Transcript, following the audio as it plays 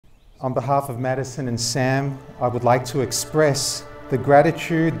On behalf of Madison and Sam, I would like to express the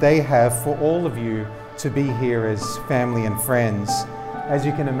gratitude they have for all of you to be here as family and friends. As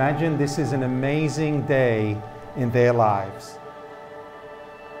you can imagine, this is an amazing day in their lives.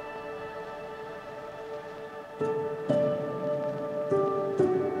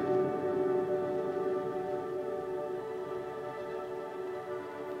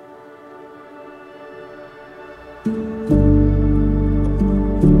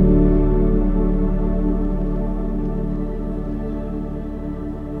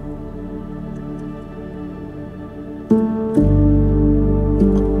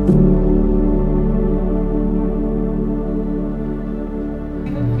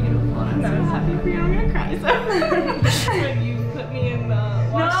 When you put me in the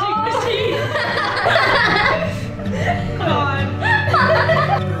washing machine. Come on.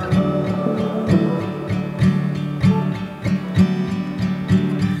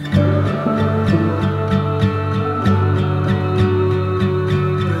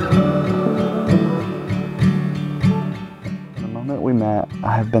 The moment we met,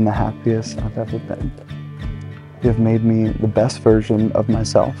 I have been the happiest I've ever been. You have made me the best version of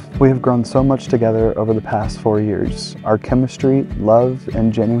myself. We have grown so much together over the past 4 years. Our chemistry, love,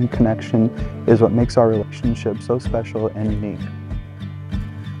 and genuine connection is what makes our relationship so special and unique.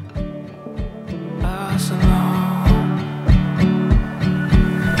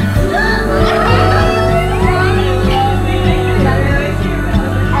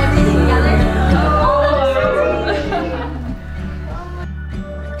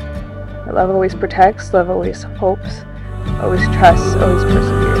 Love always protects, love always hopes, always trusts, always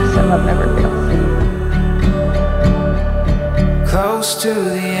perseveres, and love never fails. Close to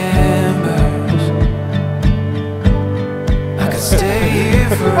the embers, I could stay here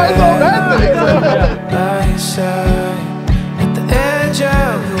forever by your side, at the edge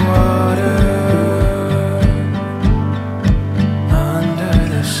of the water, under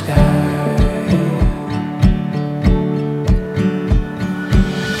the sky.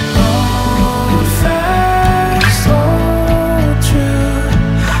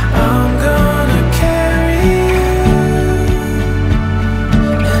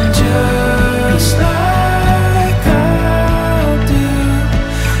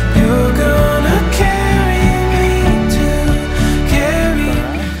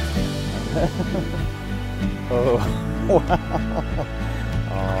 Oh, wow.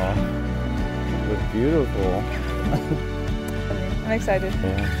 Oh, that's beautiful. I'm excited.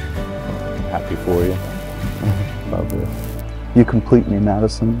 Yeah. Happy for you. Love you. You complete me,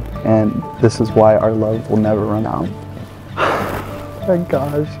 Madison, and this is why our love will never run out. My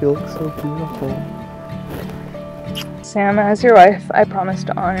gosh, you look so beautiful. Sam, as your wife, I promise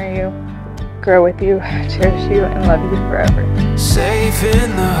to honor you, grow with you, cherish you, and love you forever. Safe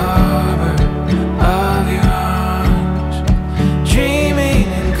in the harbor of your arms, dreaming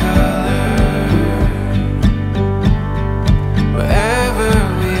in color, wherever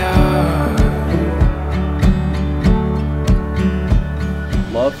we are.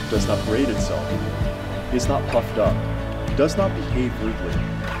 Love does not parade itself, is not puffed up, does not behave rudely,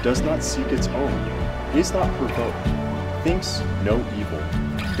 does not seek its own, is not provoked, thinks no evil,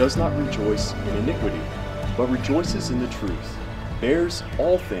 does not rejoice in iniquity, but rejoices in the truth, bears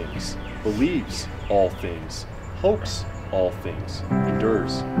all things, believes all things, hopes all things,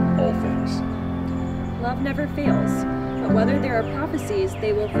 endures all things. Love never fails, but whether there are prophecies,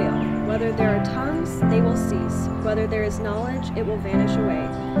 they will fail. Whether there are tongues, they will cease. Whether there is knowledge, it will vanish away.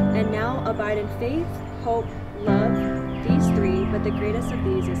 And now abide in faith, hope, love, these three, but the greatest of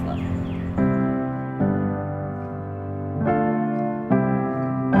these is love.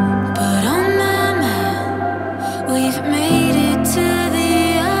 But on my mind, we've made it to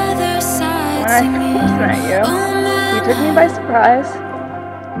the other side. When I first met you, you took me by surprise,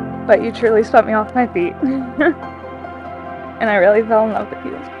 but you truly swept me off my feet. And I really fell in love with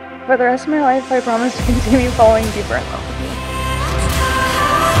you. For the rest of my life, I promise to continue falling deeper in love with you.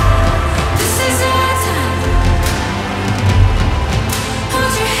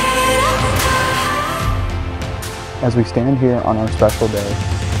 As we stand here on our special day,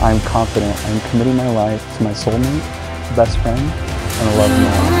 I am confident I am committing my life to my soulmate, best friend, and a loved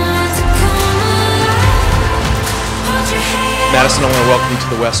man. Madison, I want to welcome you to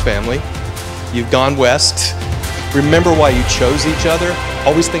the West family. You've gone west. Remember why you chose each other.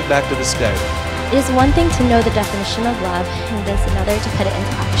 Always think back to this day. It is one thing to know the definition of love, and it is another to put it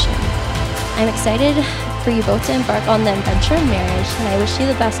into action. I'm excited for you both to embark on the adventure of marriage, and I wish you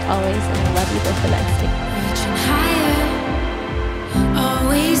the best always, and I love you both immensely. Reaching higher,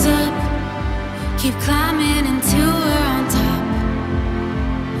 always up, keep climbing until we're on top.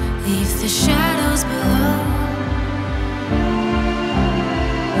 leave the shadows below.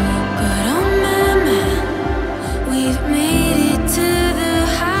 But oh mama, we've made it to the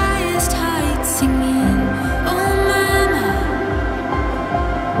highest heights singing. Oh mama,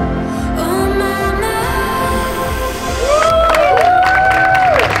 oh mama.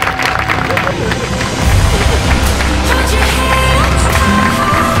 Hold your head up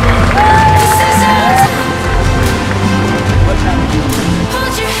high. This is our time.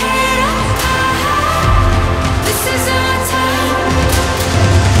 Hold your head up high. This is our time.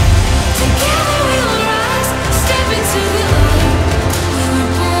 Together we will rise, step into the light. We were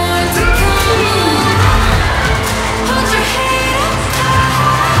born to come alive. Hold your head up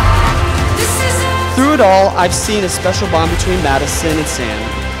high. This is our time. Through it all, I've seen a special bond between Madison and Sam.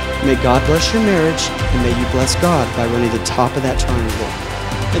 May God bless your marriage, and may you bless God by running the top of that triangle.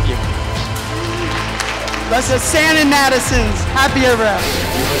 Thank you. Bless us, Sam and Madison's. Happy ever after.